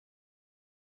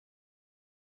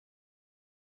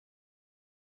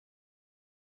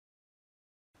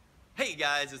Hey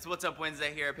guys, it's What's Up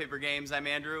Wednesday here at Paper Games. I'm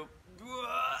Andrew.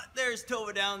 There's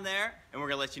Tova down there, and we're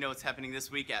gonna let you know what's happening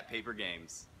this week at Paper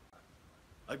Games.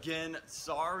 Again,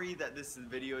 sorry that this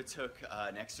video took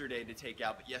an extra day to take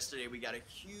out, but yesterday we got a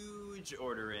huge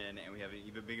order in, and we have an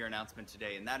even bigger announcement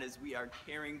today, and that is we are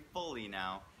carrying fully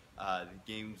now the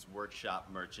Games Workshop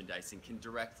merchandise and can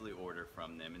directly order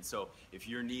from them. And so if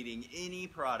you're needing any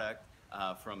product,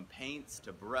 from paints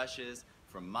to brushes,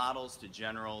 from models to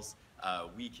generals,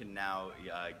 we can now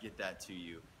get that to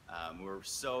you. We're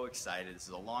so excited. This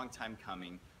is a long time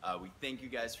coming. We thank you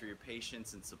guys for your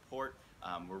patience and support.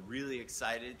 We're really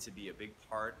excited to be a big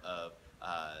part of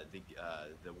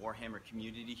the Warhammer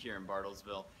community here in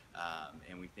Bartlesville,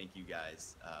 and we thank you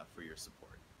guys for your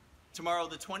support. Tomorrow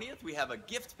the 20th, we have a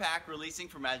gift pack releasing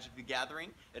for Magic the Gathering.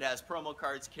 It has promo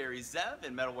cards Carry Zev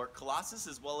and Metalwork Colossus,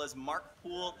 as well as Mark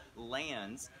Pool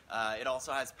lands. It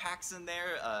also has packs in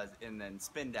there, and then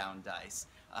spin down dice.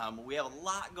 We have a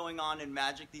lot going on in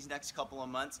Magic these next couple of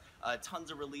months.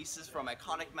 Tons of releases from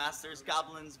Iconic Masters,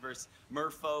 Goblins vs.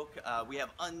 Merfolk. We have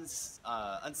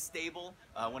Unstable,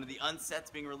 one of the unsets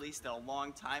being released in a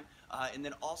long time. And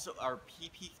then also our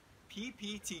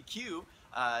PPTQ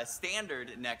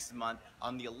standard next month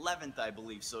on the 11th, I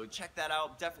believe. So check that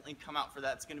out. Definitely come out for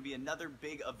that. It's going to be another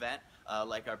big event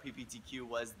like our PPTQ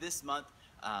was this month,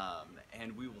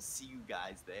 and we will see you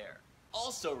guys there.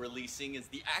 Also releasing is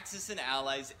the Axis and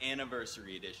Allies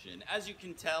Anniversary Edition. As you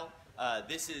can tell,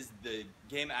 this is the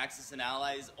game Axis and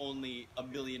Allies, only a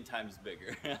million times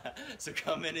bigger. So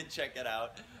come in and check it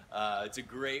out. It's a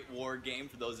great war game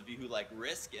for those of you who like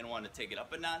Risk and want to take it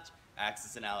up a notch.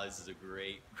 Axis and Allies is a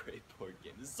great board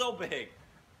game. It's so big.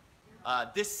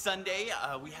 This Sunday,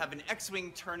 we have an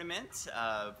X-Wing tournament.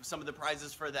 Some of the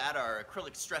prizes for that are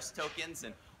acrylic stress tokens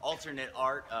and alternate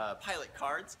art pilot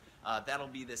cards. That'll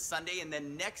be this Sunday. And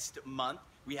then next month,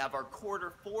 we have our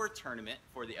Q4 tournament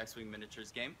for the X-Wing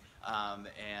miniatures game.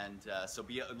 So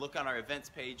look on our events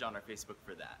page on our Facebook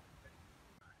for that.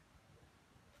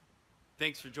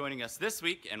 Thanks for joining us this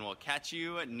week, and we'll catch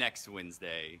you next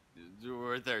Wednesday,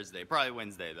 or Thursday, probably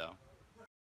Wednesday though.